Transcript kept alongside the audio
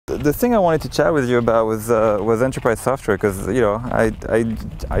the thing I wanted to chat with you about was enterprise software, because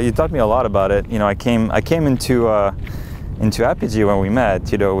you taught me a lot about it. I came into Apigee when we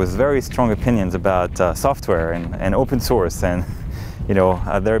met, with very strong opinions about software and open source, and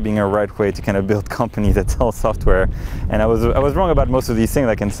there being a right way to kind of build companies that sell software. And I was wrong about most of these things,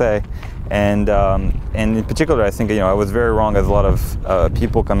 I can say. And in particular, I think I was very wrong, as a lot of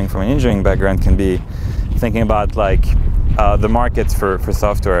people coming from an engineering background can be, thinking about like the markets for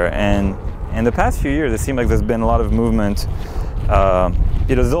software. And in the past few years, it seems like there's been a lot of movement.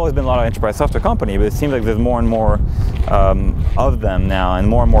 There's always been a lot of enterprise software companies, but it seems like there's more and more of them now, and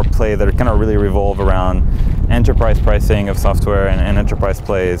more plays that are kind of really revolve around enterprise pricing of software and enterprise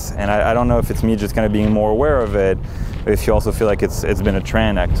plays. And I don't know if it's me just kind of being more aware of it, but if you also feel like it's been a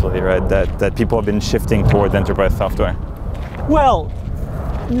trend, actually, right? That people have been shifting towards enterprise software. Well,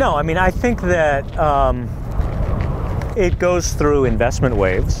 no, I mean, I think that it goes through investment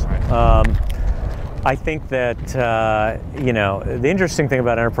waves. I think that, the interesting thing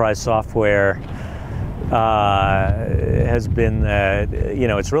about enterprise software has been that,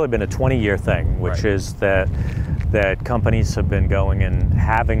 it's really been a 20-year thing, which is that companies have been going and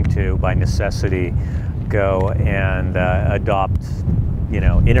having to, by necessity, go and adopt,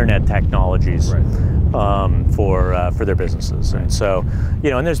 internet technologies for their businesses. And so,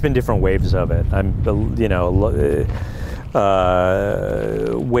 and there's been different waves of it.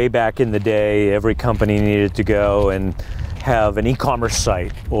 Way back in the day, every company needed to go and have an e-commerce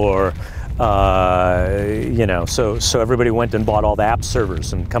site, or so everybody went and bought all the app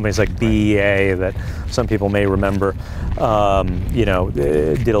servers, and companies like BEA, that some people may remember,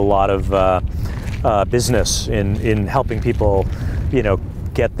 did a lot of business in helping people,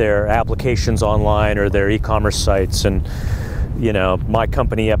 get their applications online or their e-commerce sites. And my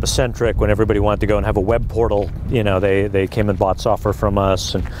company, Epicentric, when everybody wanted to go and have a web portal, they came and bought software from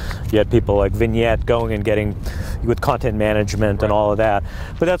us. And you had people like Vignette going and getting with content management and all of that.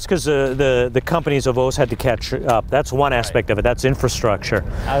 But that's because the companies have always had to catch up. That's one aspect of it. That's infrastructure.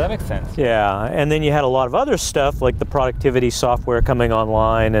 That makes sense. Yeah, and then you had a lot of other stuff like the productivity software coming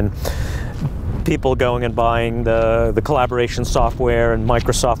online, and people going and buying the collaboration software, and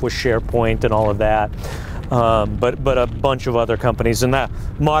Microsoft with SharePoint and all of that. But a bunch of other companies, and that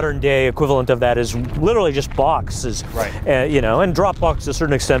modern day equivalent of that is literally just Box, and Dropbox to a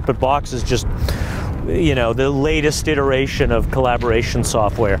certain extent, but Box is just the latest iteration of collaboration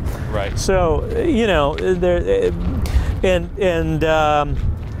software. Right. So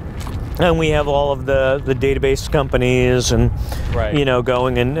and we have all of the database companies, and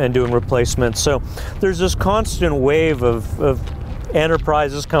going and doing replacements. So there's this constant wave of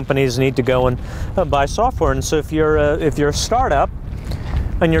enterprises, companies need to go and buy software. And so if you're a startup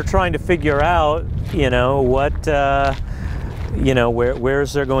and you're trying to figure out what where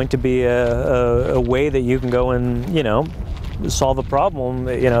is there going to be a way that you can go and solve a problem,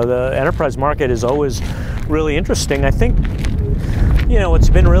 the enterprise market is always really interesting. I think what's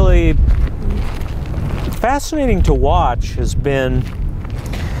been really fascinating to watch has been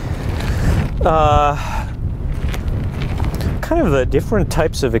kind of the different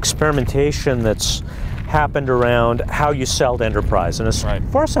types of experimentation that's happened around how you sell to enterprise. And as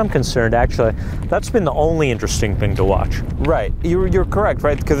far as I'm concerned, actually, that's been the only interesting thing to watch. Right. You're correct,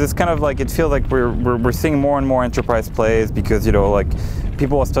 right? Because it's kind of like, it feels like we're seeing more and more enterprise plays, because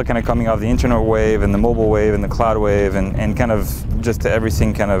people are still kind of coming off the internet wave and the mobile wave and the cloud wave, and kind of just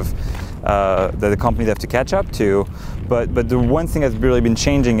everything kind of that the companies have to catch up to. But the one thing that's really been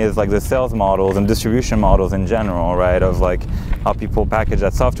changing is like the sales models and distribution models in general, right? Of like how people package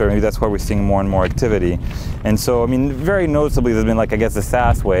that software. Maybe that's why we're seeing more and more activity. And so, I mean, very noticeably, there's been like, I guess, the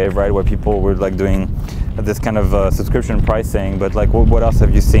SaaS wave, right? Where people were like doing this kind of subscription pricing. But like, what else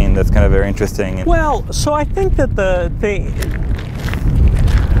have you seen that's kind of very interesting? Well, so I think that the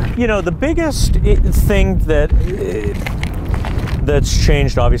biggest thing that's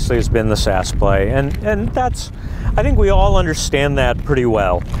changed, obviously, has been the SaaS play, and that's, I think we all understand that pretty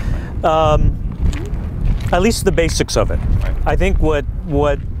well, at least the basics of it. Right. I think what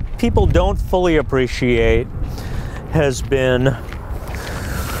people don't fully appreciate has been,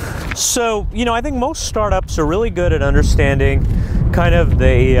 so I think most startups are really good at understanding kind of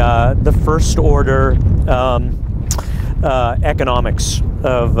the first order economics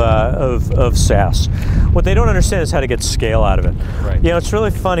of SaaS. What they don't understand is how to get scale out of it. Right. It's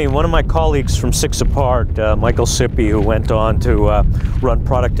really funny. One of my colleagues from Six Apart, Michael Sippy, who went on to run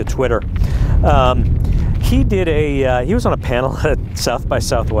product at Twitter, he was on a panel at South by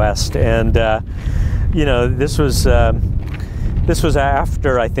Southwest, and this was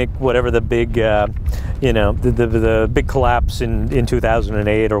after, I think, whatever the big the big collapse in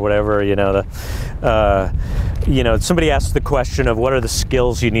 2008 or whatever, somebody asked the question of what are the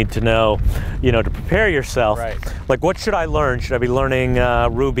skills you need to know, to prepare yourself. Right. Like, what should I learn? Should I be learning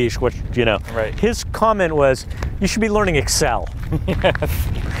Ruby? Right. His comment was, you should be learning Excel. Yes.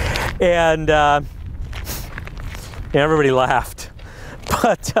 And everybody laughed,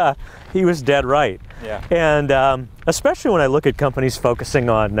 but he was dead right. Yeah. And especially when I look at companies focusing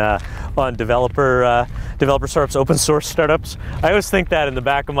on developer startups, open source startups, I always think that in the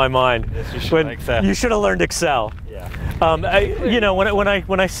back of my mind. Yes, you should learn Excel. You should have learned Excel. Yeah.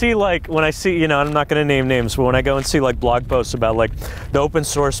 When I see, I'm not going to name names, but when I go and see like blog posts about like the open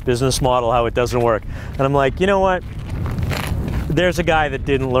source business model, how it doesn't work, and I'm like, you know what? There's a guy that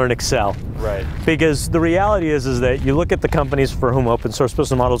didn't learn Excel. Right. Because the reality is that you look at the companies for whom open source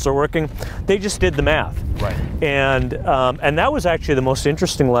business models are working, they just did the math. Right. And that was actually the most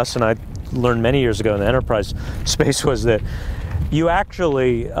interesting lesson I learned many years ago in the enterprise space, was that you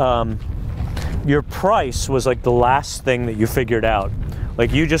actually, your price was like the last thing that you figured out.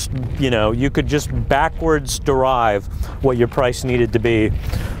 Like you just, you could just backwards derive what your price needed to be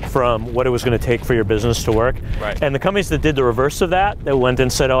from what it was going to take for your business to work. Right. And the companies that did the reverse of that went and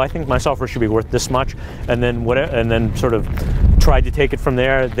said, oh, I think my software should be worth this much, and then sort of tried to take it from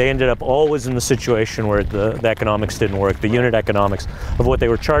there, they ended up always in the situation where the economics didn't work. The unit economics of what they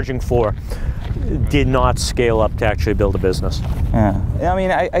were charging for did not scale up to actually build a business. Yeah. I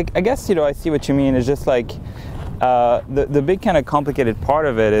mean, I guess, I see what you mean. It's just like, the big kind of complicated part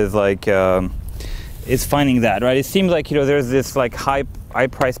of it is like, is finding that, right? It seems like, there's this like high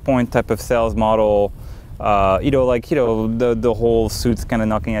price point type of sales model, the whole suits kind of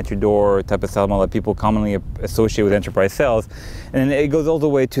knocking at your door type of sales model that people commonly associate with enterprise sales. And it goes all the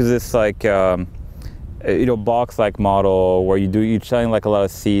way to this like, box-like model where you're selling like a lot of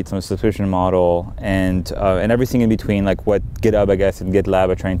seats on a subscription model, and everything in between, like what GitHub, I guess, and GitLab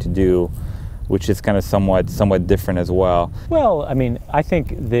are trying to do, which is kind of somewhat different as well. Well, I mean, I think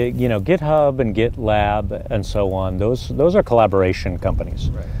the GitHub and GitLab and so on, those are collaboration companies.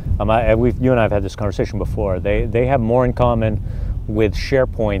 Right. You and I have had this conversation before. They have more in common with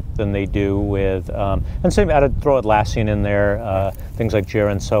SharePoint than they do with, and same, I'd throw Atlassian in there, things like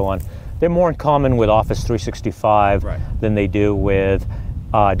Jira and so on. They're more in common with Office 365 right. than they do with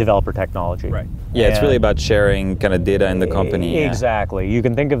developer technology. Right. Yeah, it's really about sharing kind of data in the company. Exactly. Yeah. You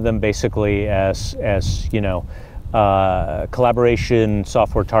can think of them basically as collaboration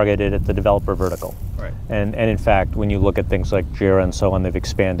software targeted at the developer vertical. Right. And in fact, when you look at things like Jira and so on, they've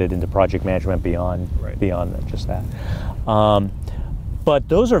expanded into project management beyond just that. But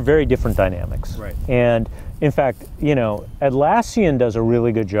those are very different dynamics. Right. And in fact, Atlassian does a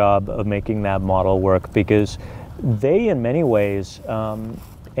really good job of making that model work, because they, in many ways,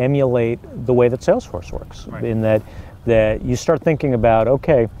 emulate the way that Salesforce works. Right. In that you start thinking about,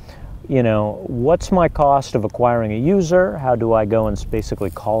 okay, what's my cost of acquiring a user? How do I go and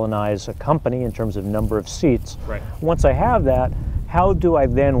basically colonize a company in terms of number of seats? Right. Once I have that, how do I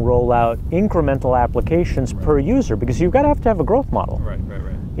then roll out incremental applications per user? Because you've got to have a growth model. Right.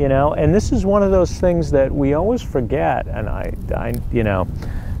 And this is one of those things that we always forget. And I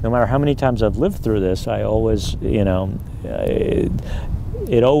no matter how many times I've lived through this, I always, it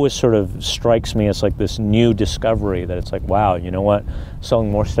always sort of strikes me as like this new discovery that it's like, wow, you know what?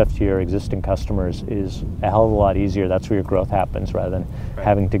 Selling more stuff to your existing customers is a hell of a lot easier. That's where your growth happens, rather than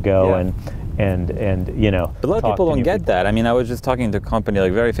having to go and But a lot of people don't get that. I mean, I was just talking to a company,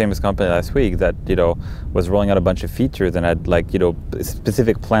 like a very famous company last week, that was rolling out a bunch of features and had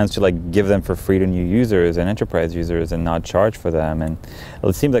specific plans to like give them for free to new users and enterprise users and not charge for them. And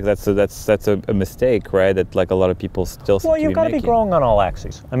it seems like that's a mistake, right? That like a lot of people still seem to be making. Well, you've got to be growing on all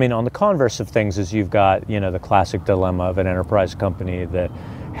axes. I mean, on the converse of things is you've got the classic dilemma of an enterprise company that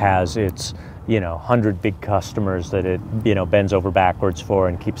has its 100 big customers that it bends over backwards for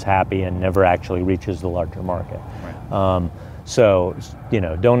and keeps happy and never actually reaches the larger market. Right. So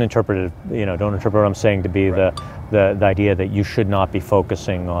don't interpret it. Don't interpret what I'm saying to be the idea that you should not be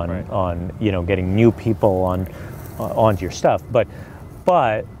focusing on getting new people onto your stuff. But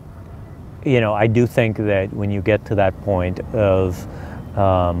I do think that when you get to that point of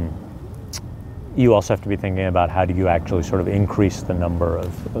you also have to be thinking about how do you actually sort of increase the number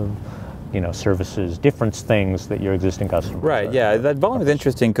of services, different things that your existing customers. Right. Yeah, that volume is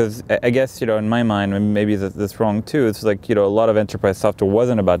interesting because I guess in my mind, and maybe that's wrong too. It's like a lot of enterprise software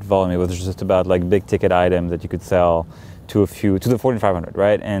wasn't about volume. It was just about like big ticket items that you could sell to the 14500,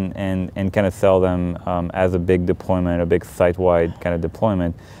 right? And kind of sell them as a big deployment, a big site-wide kind of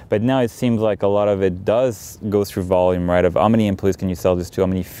deployment. But now it seems like a lot of it does go through volume, right? Of how many employees can you sell this to? How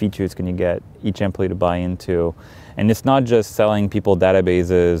many features can you get each employee to buy into? And it's not just selling people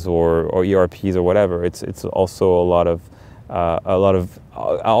databases or ERPs or whatever. It's also a lot of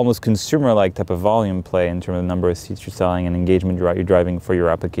almost consumer-like type of volume play in terms of the number of seats you're selling and engagement you're driving for your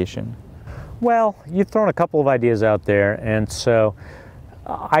application. Well, you've thrown a couple of ideas out there, and so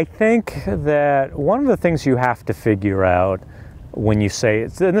I think that one of the things you have to figure out when you say,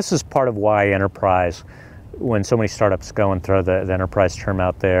 and this is part of why enterprise, when so many startups go and throw the enterprise term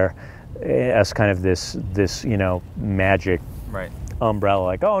out there as kind of this magic umbrella,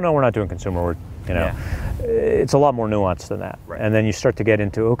 like, oh no, we're not doing consumer, we're it's a lot more nuanced than that. Right. And then you start to get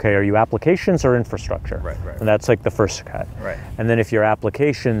into, okay, are you applications or infrastructure? Right. And that's like the first cut. Right. And then if your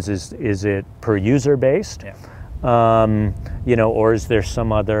applications, is it per user based? Yeah. Or is there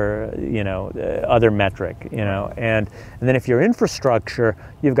some other, other metric, and then if you're infrastructure,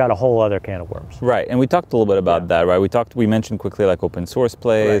 you've got a whole other can of worms. Right, and we talked a little bit about that, right? We mentioned quickly like open source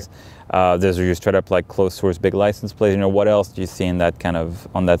plays. Right. There's your startup like closed source big license plays. What else do you see in that kind of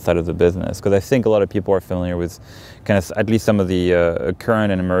on that side of the business? Because I think a lot of people are familiar with kind of at least some of the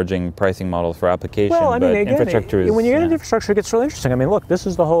current and emerging pricing models for application. Well, I mean, again, infrastructure is, when you get into infrastructure, it gets really interesting. I mean, look, this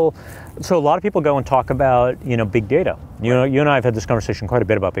is the whole. So a lot of people go and talk about big data. You and I have had this conversation quite a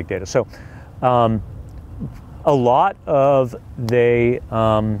bit about big data. So a lot of the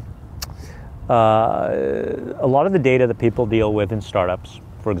data that people deal with in startups,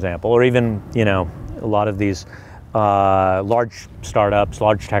 for example, or even a lot of these large startups,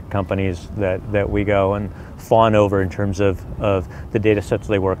 large tech companies that we go and fawn over in terms of the data sets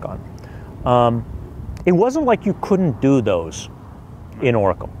they work on. It wasn't like you couldn't do those in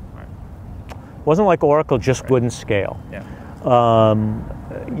Oracle. It wasn't like Oracle just wouldn't scale. Yeah.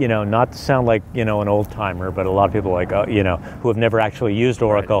 Not to sound like an old timer, but a lot of people who have never actually used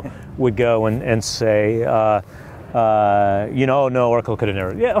Oracle would go and say, no, Oracle could have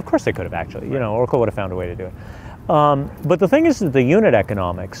never. Yeah, of course they could have actually. Oracle would have found a way to do it. But the thing is that the unit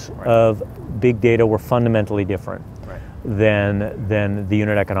economics of big data were fundamentally different than the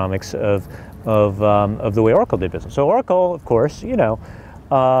unit economics of the way Oracle did business. So Oracle, of course, would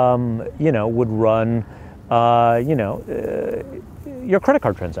run, your credit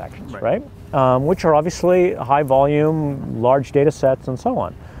card transactions, right? Which are obviously high volume, large data sets, and so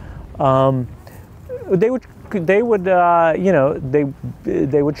on. They would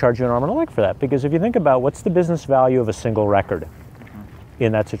charge you an arm and a leg for that, because if you think about what's the business value of a single record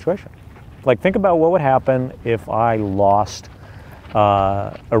in that situation, like think about what would happen if I lost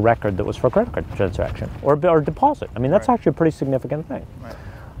a record that was for a credit card transaction or deposit. I mean, that's actually a pretty significant thing.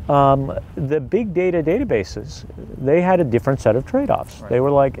 The big data databases, they had a different set of trade-offs. They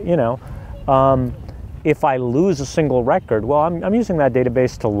were like, if I lose a single record, well, I'm using that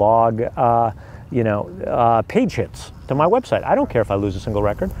database to log, page hits to my website. I don't care if I lose a single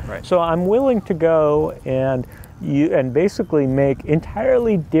record. So I'm willing to go and basically make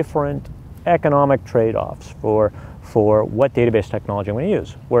entirely different economic trade-offs for what database technology I'm going to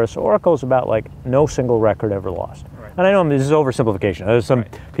use. Whereas Oracle is about like no single record ever lost. And I know this is oversimplification. There's some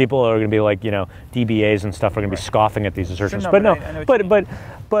people are going to be like, DBAs and stuff are going to be scoffing at these assertions. But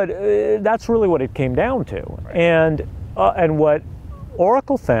that's really what it came down to. And what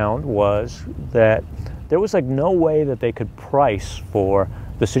Oracle found was that there was like no way that they could price for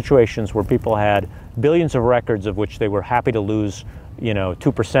the situations where people had billions of records of which they were happy to lose,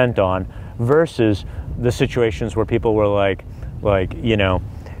 2% on, versus the situations where people were like,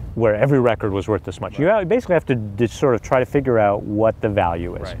 where every record was worth this much. You basically have to sort of try to figure out what the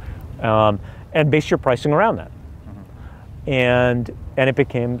value is, and base your pricing around that. And it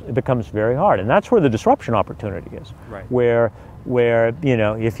becomes very hard, and that's where the disruption opportunity is. Where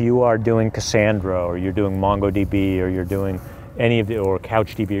if you are doing Cassandra, or you're doing MongoDB, or you're doing or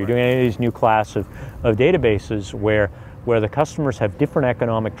CouchDB, or you're doing any of these new class of databases where the customers have different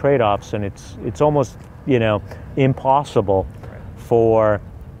economic trade-offs, and it's almost impossible for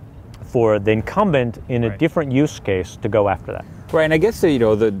the incumbent in a different use case to go after that. Right, and I guess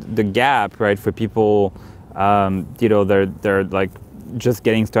the gap, right, for people, they're like just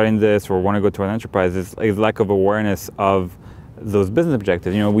getting started in this or want to go to an enterprise is lack of awareness of those business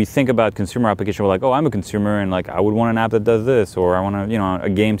objectives. We think about consumer application, we're like, oh, I'm a consumer, and like I would want an app that does this, or I want a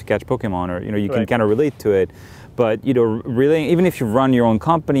game to catch Pokemon, or you can kind of relate to it. But really, even if you run your own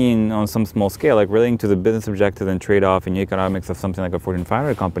company on some small scale, like relating to the business objective and trade-off and the economics of something like a Fortune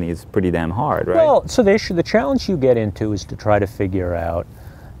 500 company is pretty damn hard, right? Well, so the challenge you get into is to try to figure out,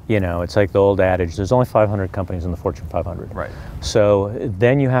 it's like the old adage, there's only 500 companies in the Fortune 500. Right. So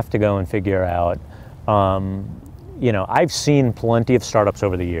then you have to go and figure out, I've seen plenty of startups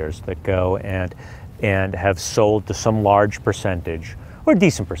over the years that go and have sold to some large percentage, or a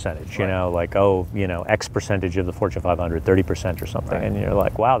decent percentage, like, X percentage of the Fortune 500, 30% or something. Right. And you're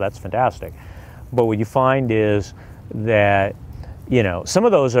like, wow, that's fantastic. But what you find is that, some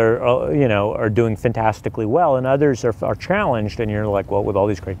of those are doing fantastically well, and others are challenged, and you're like, well, with all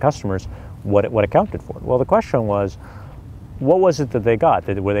these great customers, what accounted for it? Well, the question was, what was it that they got?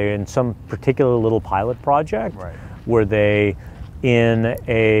 Were they in some particular little pilot project? Right. Were they in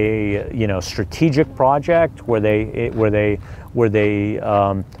a strategic project? Did they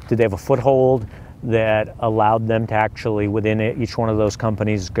have a foothold that allowed them to actually, within each one of those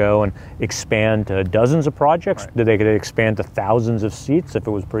companies, go and expand to dozens of projects? Right. Did they expand to thousands of seats if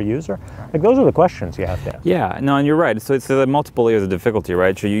it was per user? Like, those are the questions you have to ask. Yeah, no, and you're right. So it's multiple layers of difficulty,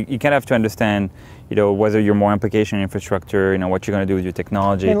 right? So you kind of have to understand, whether you're more application infrastructure, what you're going to do with your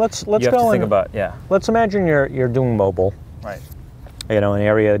technology. I mean, let's you have go to think about, yeah. Let's imagine you're doing mobile. Right. An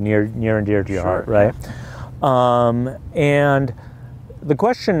area near and dear to your heart, right? Yeah. And the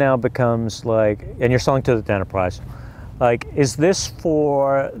question now becomes like, and you're selling to the enterprise, like, is this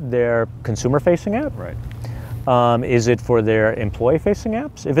for their consumer-facing app? Right. Is it for their employee-facing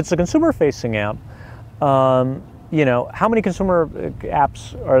apps? If it's a consumer-facing app, how many consumer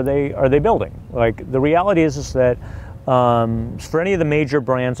apps are they building? Like, the reality is that for any of the major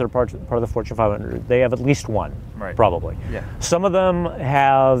brands that are part of the Fortune 500, they have at least one, right. Probably. Yeah. Some of them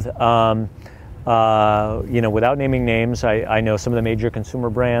have, without naming names, I know some of the major consumer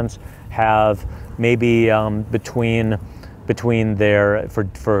brands have maybe between their,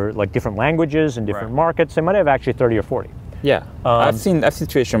 for like different languages and different markets, they might have actually 30 or 40. Yeah, I've seen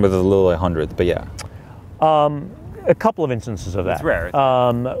situation with a little 100, but yeah. A couple of instances of that. It's rare.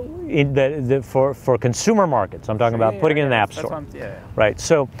 For consumer markets, I'm talking about putting it in the app store. Right.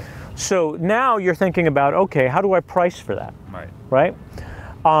 So now you're thinking about, okay, how do I price for that? Right. Right.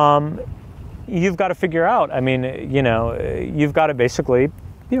 You've got to figure out. I mean, you've got to basically,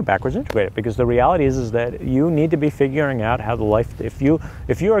 backwards integrate it, because the reality is that you need to be figuring out how if you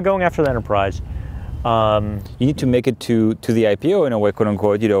are going after the enterprise. You need to make it to the IPO in a way, quote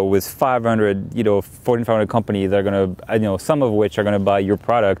unquote, with 500, Fortune 500 companies that are going to, some of which are going to buy your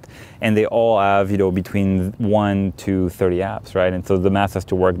product, and they all have, between 1 to 30 apps, right? And so the math has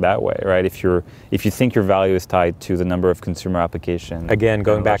to work that way, right? If you think your value is tied to the number of consumer applications. Again,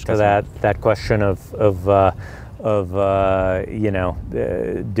 going back to that question of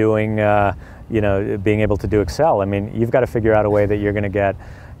doing, being able to do Excel. I mean, you've got to figure out a way that you're going to get.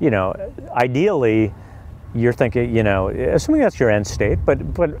 Ideally, you're thinking, assuming that's your end state, but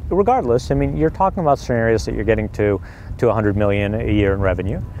regardless, I mean, you're talking about scenarios that you're getting to 100 million a year in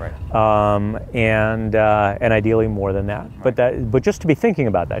revenue, right? And ideally more than that. Right. But just to be thinking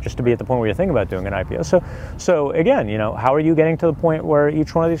about that, just to be at the point where you're thinking about doing an IPO. So again, how are you getting to the point where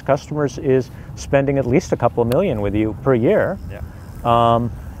each one of these customers is spending at least a couple of million with you per year? Yeah.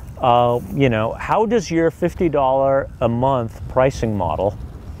 How does your $50 a month pricing model?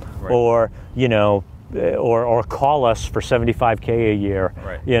 Right. Or call us for $75K a year,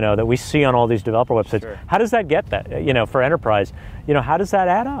 right. That we see on all these developer websites. Sure. How does that get that, for enterprise? How does that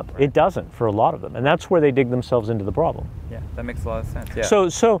add up? Right. It doesn't for a lot of them, and that's where they dig themselves into the problem. Yeah, that makes a lot of sense. Yeah.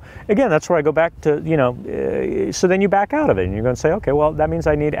 So again, that's where I go back to, so then you back out of it, and you're going to say, okay, well, that means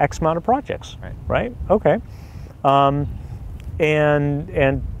I need X amount of projects, right? Okay,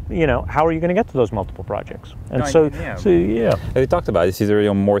 and how are you going to get to those multiple projects? And we talked about this.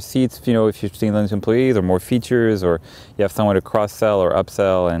 Either more seats, if you're seeing those employees, or more features, or you have someone to cross-sell or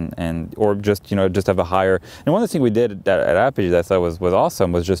upsell, and or just have a higher. And one of the things we did at Apigee that I thought was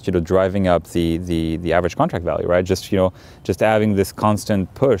awesome was just driving up the average contract value, right? Just having this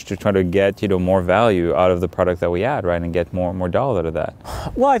constant push to try to get more value out of the product that we add, right, and get more dollars out of that.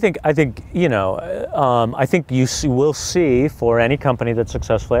 Well, I think we'll see for any company that's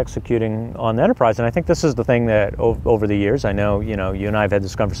successfully executing on the enterprise, and I think this is the thing that over the years, I know you and I have had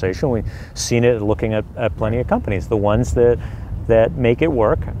this conversation. We've seen it looking at plenty of companies. The ones that make it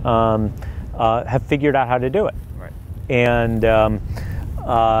work have figured out how to do it, right. And the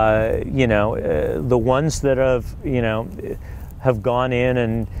ones that have gone in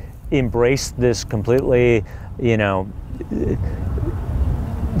and embraced this completely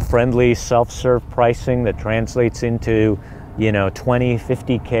friendly self-serve pricing that translates into 20,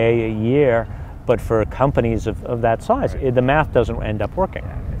 50K a year, but for companies of that size, the math doesn't end up working.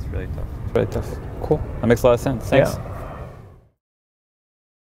 Yeah, it's really tough. Cool. That makes a lot of sense. Thanks. Yeah.